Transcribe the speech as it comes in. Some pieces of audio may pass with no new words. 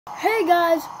Hey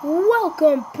guys,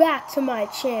 welcome back to my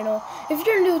channel. If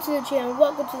you're new to the channel,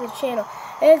 welcome to the channel.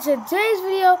 And in today's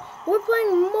video, we're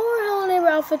playing more Hello Neighbor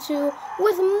Alpha 2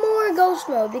 with more Ghost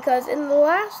Mode. Because in the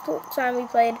last time we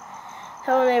played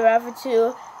Hello Neighbor Alpha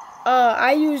 2,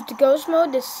 I used Ghost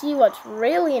Mode to see what's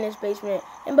really in his basement.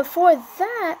 And before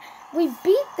that, we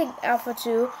beat the Alpha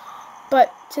 2.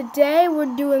 But today,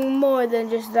 we're doing more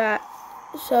than just that.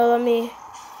 So let me...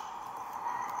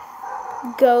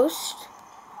 Ghost.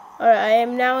 Alright, I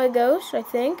am now a ghost, I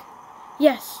think.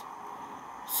 Yes.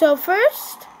 So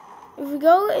first, if we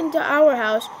go into our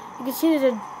house, you can see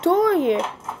there's a door here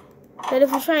that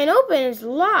if we try and open, it's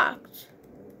locked.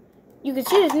 You can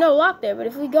see there's no lock there, but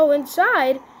if we go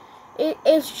inside,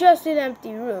 it's just an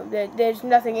empty room. There's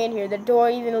nothing in here. The door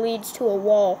even leads to a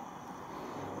wall.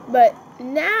 But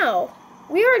now,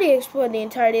 we already explored the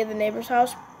entirety of the neighbor's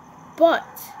house, but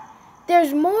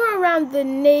there's more around the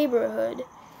neighborhood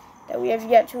that we have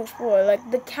yet to explore.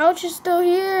 Like, the couch is still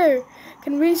here.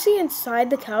 Can we see inside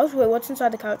the couch? Wait, what's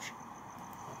inside the couch?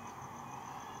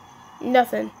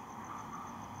 Nothing.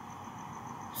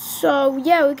 So,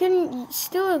 yeah, we can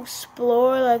still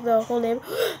explore, like, the whole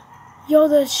neighborhood. Yo,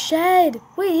 the shed.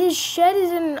 Wait, his shed is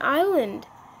in an island.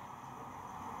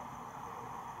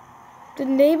 The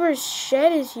neighbor's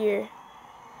shed is here.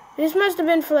 This must have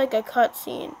been for, like, a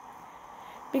cutscene.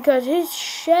 Because his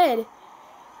shed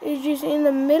is just in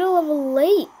the middle of a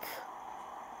lake.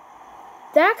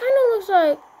 That kind of looks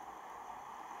like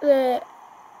the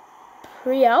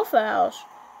pre-alpha house.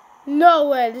 No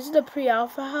way, this is the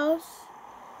pre-alpha house?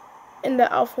 And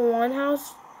the alpha 1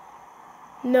 house?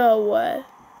 No way.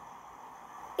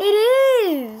 It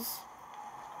is!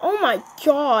 Oh my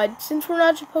god, since we're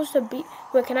not supposed to be...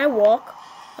 Wait, can I walk?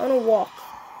 I want to walk.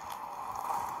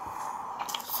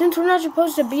 Since we're not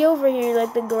supposed to be over here,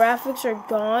 like the graphics are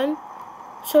gone.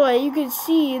 So like you can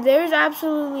see, there's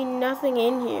absolutely nothing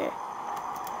in here.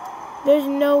 There's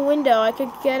no window. I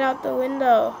could get out the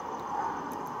window.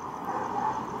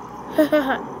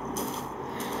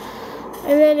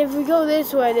 And then if we go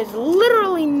this way, there's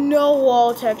literally no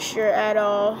wall texture at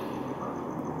all.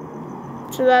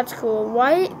 So that's cool.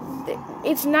 Why?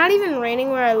 It's not even raining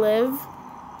where I live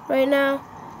right now.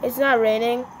 It's not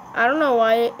raining. I don't know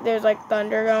why there's like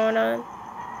thunder going on.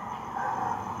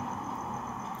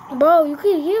 Bro, you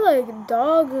can hear like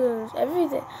dogs and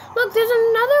everything. Look, there's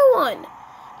another one.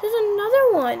 There's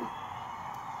another one.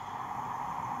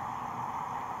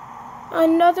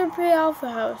 Another pre-alpha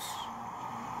house.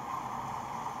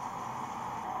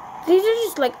 These are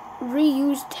just like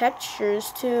reused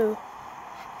textures too.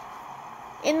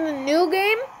 In the new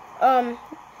game,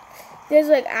 there's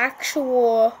like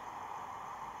actual...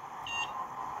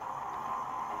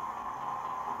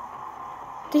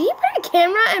 Did he put a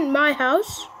camera in my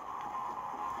house?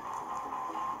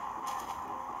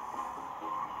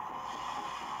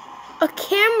 A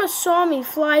camera saw me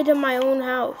fly to my own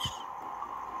house.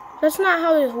 That's not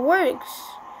how this works.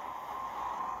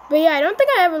 But yeah, I don't think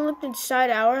I ever looked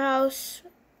inside our house.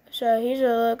 So here's a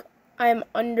look. I am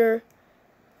under.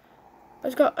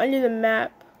 Let's go under the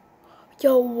map.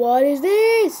 Yo, what is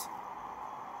this?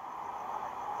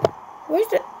 Where's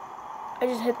the... I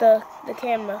just hit the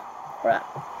camera. Crap.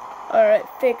 Alright,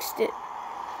 fixed it.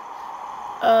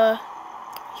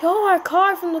 Yo, our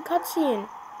car from the cutscene.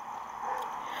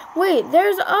 Wait,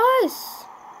 there's us.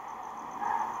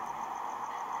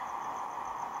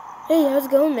 Hey, how's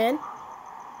it going, man?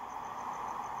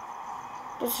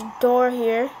 There's a door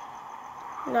here.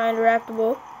 Not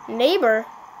interactable. Neighbor.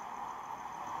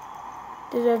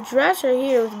 There's a dresser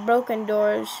here with broken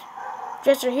doors.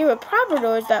 Dresser here with proper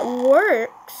doors that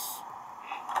works.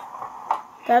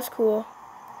 That's cool.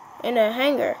 And a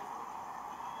hanger.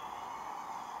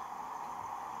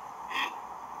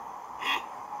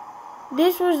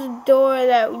 This was the door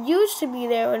that used to be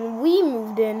there when we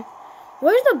moved in.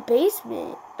 Where's the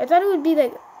basement? I thought it would be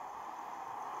like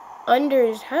under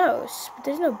his house, but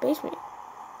there's no basement.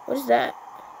 What is that?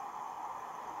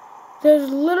 There's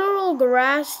literal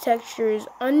grass textures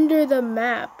under the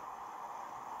map.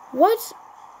 What's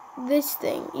this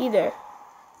thing either?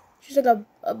 Just like a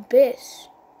abyss.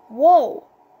 Whoa.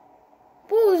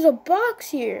 Whoa, there's a box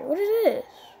here. What is this?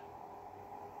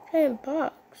 Giant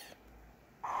box.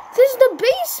 This is the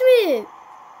basement!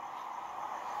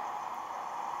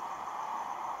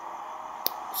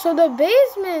 So the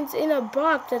basement's in a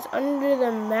box that's under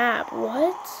the map.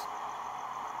 What?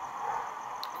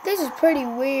 This is pretty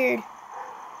weird.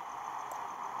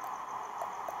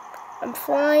 I'm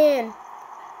flying.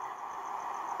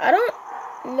 I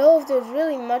don't know if there's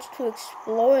really much to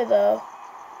explore though.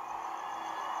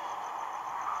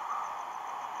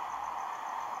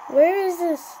 Where is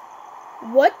this?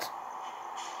 What?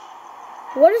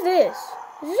 What is this?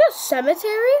 Is this a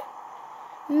cemetery?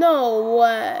 No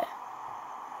way.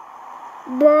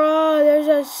 Bruh, there's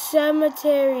a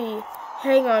cemetery.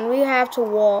 Hang on, we have to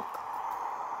walk.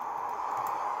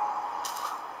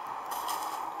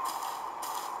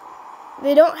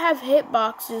 They don't have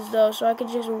hitboxes though, so I could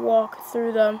just walk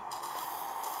through them.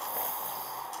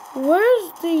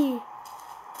 Where's the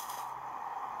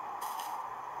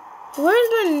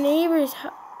neighbor's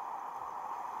house?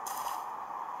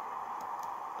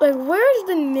 Like, where's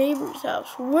the neighbor's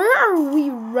house? Where are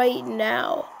we right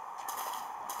now?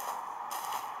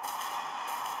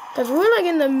 Because we're like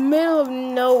in the middle of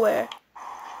nowhere.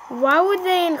 Why would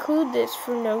they include this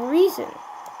for no reason?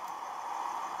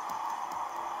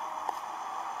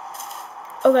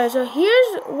 Okay, so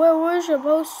here's where we're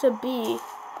supposed to be.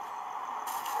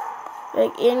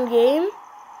 Like, in-game.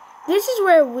 This is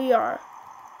where we are.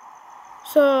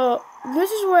 So,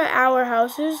 this is where our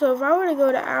house is. So, if I were to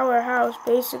go to our house,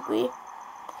 basically,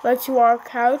 like to our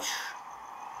couch,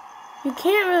 you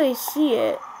can't really see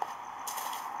it.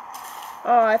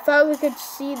 Oh, I thought we could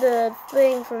see the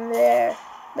thing from there.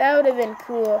 That would have been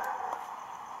cool.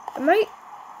 Oh,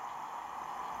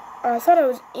 I thought I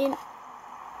was in...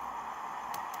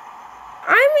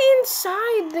 I'm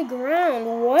inside the ground.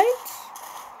 What?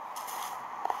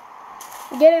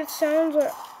 Get it? Sounds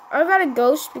like... I got a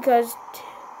ghost because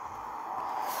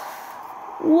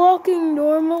walking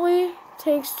normally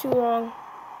takes too long.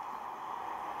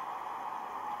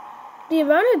 The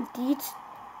amount of detail...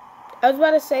 I was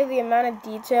about to say the amount of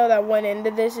detail that went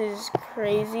into this is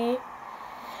crazy.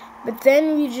 But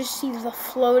then you just see the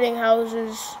floating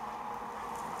houses.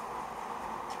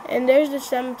 And there's the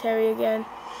cemetery again.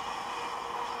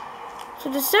 So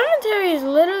the cemetery is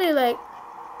literally like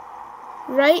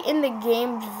right in the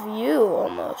game's view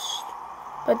almost.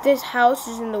 But this house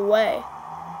is in the way.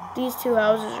 These two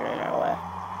houses are in our way.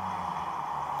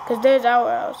 Because there's our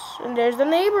house. And there's the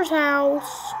neighbor's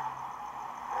house.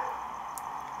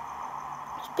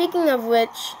 Speaking of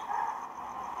which,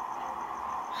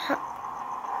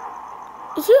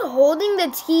 is he holding the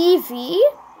TV?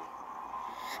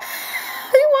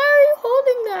 Why are you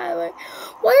holding that? Like,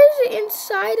 why is it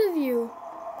inside of you?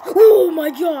 Oh my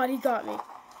god, he got me.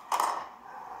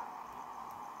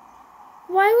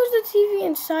 Why was the TV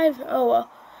inside of him? Oh well.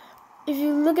 If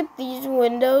you look at these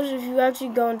windows, if you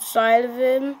actually go inside of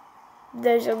him,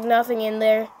 there's nothing in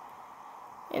there.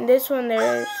 In this one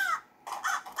there is.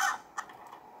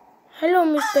 Hello,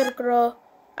 Mr. Crow.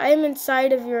 I am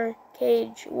inside of your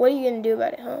cage. What are you gonna do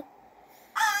about it, huh?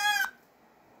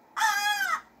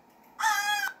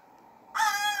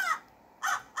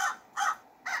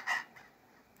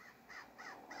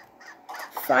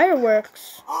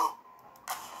 Fireworks.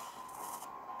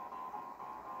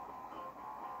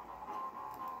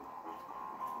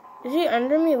 Is he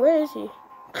under me? Where is he?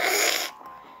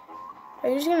 Are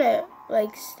you just gonna,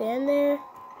 like, stand there?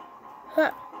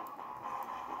 Huh.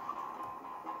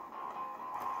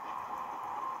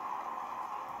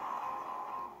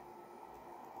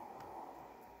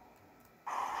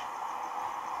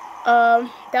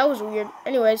 That was weird.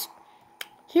 Anyways,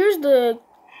 here's the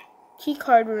key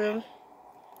card room.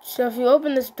 So if you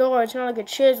open this door, it's not like a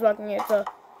chair's blocking it. It's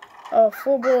a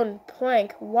full-blown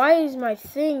plank. Why is my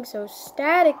thing so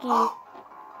staticky?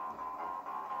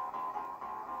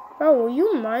 Bro, will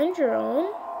you mind your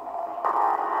own?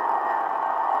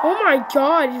 Oh my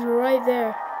god, he's right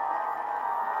there.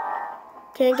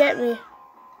 Can't get me.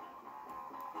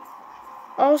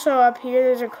 Also up here,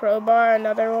 there's a crowbar,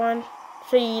 another one.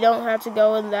 So you don't have to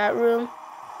go in that room.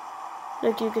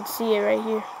 Look, you can see it right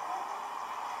here.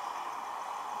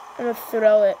 I'm gonna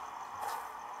throw it.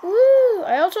 Woo!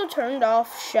 I also turned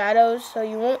off shadows, so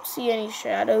you won't see any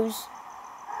shadows.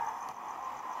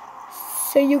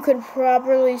 So you could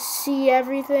properly see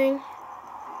everything.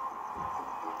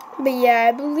 But yeah,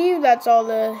 I believe that's all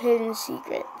the hidden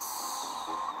secrets.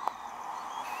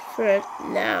 For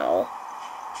now.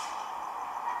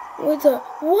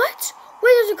 What?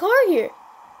 Wait, there's a car here.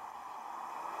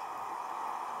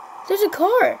 There's a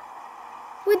car.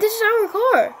 Wait, this is our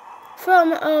car.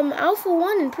 From Alpha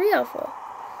 1 and Pre-Alpha.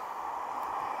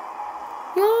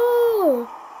 Yo!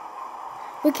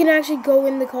 We can actually go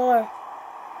in the car.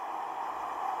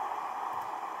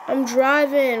 I'm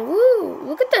driving. Woo!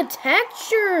 Look at the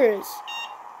textures.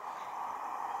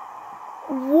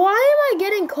 Why am I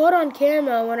getting caught on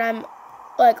camera when I'm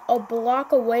like a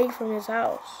block away from his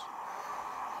house?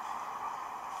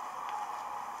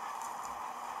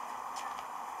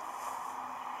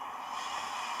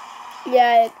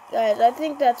 Yeah, guys, I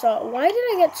think that's all. Why did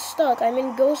I get stuck? I'm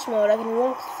in ghost mode. I can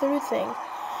walk through things.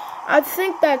 I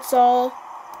think that's all.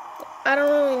 I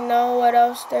don't really know what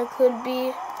else there could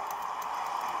be.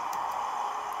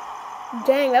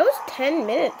 Dang, that was 10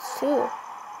 minutes too.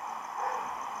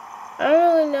 I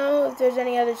don't really know if there's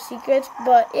any other secrets,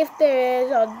 but if there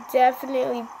is, I'll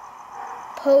definitely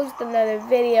post another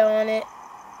video on it.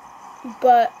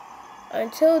 But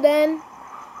until then,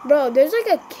 bro, there's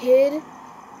like a kid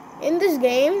in this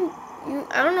game.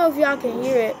 I don't know if y'all can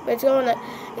hear it, but it's going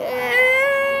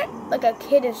like a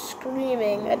kid is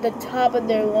screaming at the top of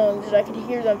their lungs, and I can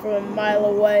hear them from a mile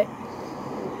away.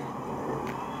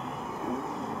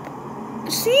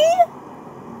 See?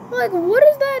 Like, what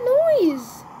is that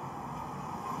noise?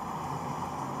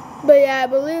 But yeah, I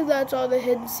believe that's all the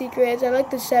hidden secrets. I like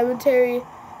the cemetery.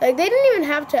 Like, they didn't even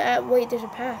have to wait, there's a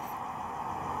path.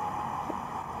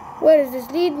 Where does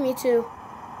this lead me to?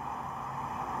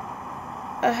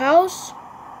 A house?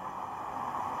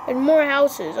 And more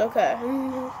houses, okay.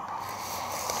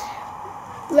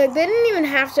 Like, they didn't even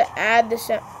have to add the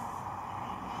cemetery.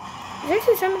 Is there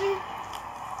two cemeteries?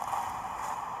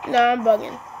 No, I'm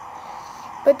bugging.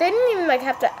 But they didn't even, like,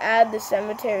 have to add the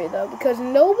cemetery, though, because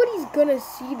nobody's gonna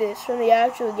see this from the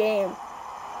actual game.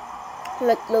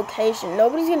 Like, location.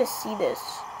 Nobody's gonna see this.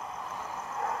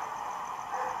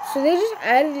 So they just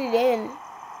added it in.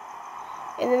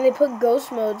 And then they put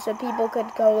ghost mode so people could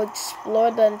go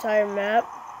explore the entire map.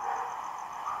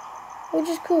 Which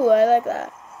is cool, I like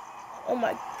that. Oh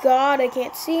my god, I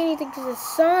can't see anything because the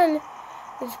sun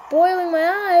is boiling my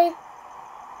eye.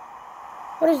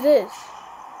 What is this?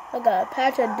 Like a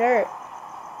patch of dirt.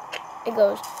 It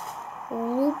goes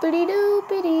loopity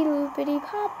doopity loopity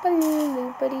poppity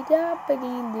loopity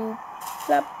doppity loop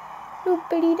flop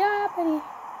loopity doppity.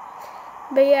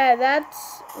 But yeah,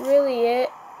 that's really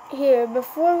it. Here,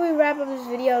 before we wrap up this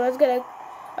video, let's get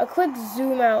a quick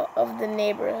zoom out of the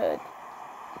neighborhood.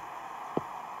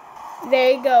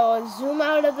 There you go, a zoom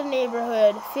out of the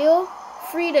neighborhood. Feel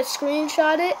free to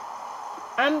screenshot it.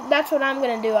 That's what I'm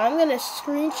gonna do. I'm gonna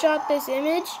screenshot this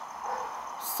image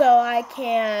so I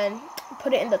can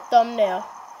put it in the thumbnail.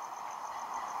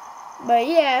 But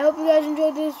yeah, I hope you guys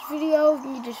enjoyed this video.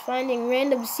 Me just finding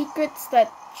random secrets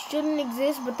that shouldn't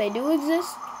exist, but they do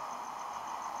exist.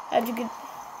 As you can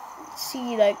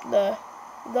see, like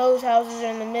those houses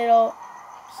are in the middle,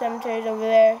 cemeteries over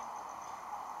there.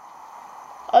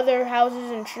 Other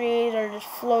houses and trees are just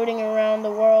floating around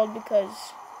the world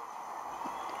because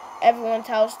everyone's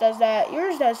house does that.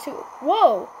 Yours does too.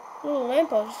 Whoa, little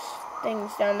lamppost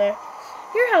things down there.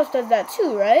 Your house does that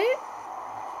too, right?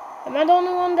 Am I the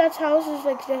only one that's house is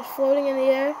like just floating in the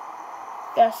air?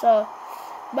 Guess so.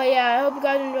 But yeah, I hope you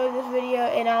guys enjoyed this video,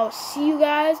 and I'll see you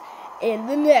guys in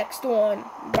the next one.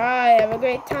 Bye. Have a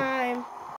great time.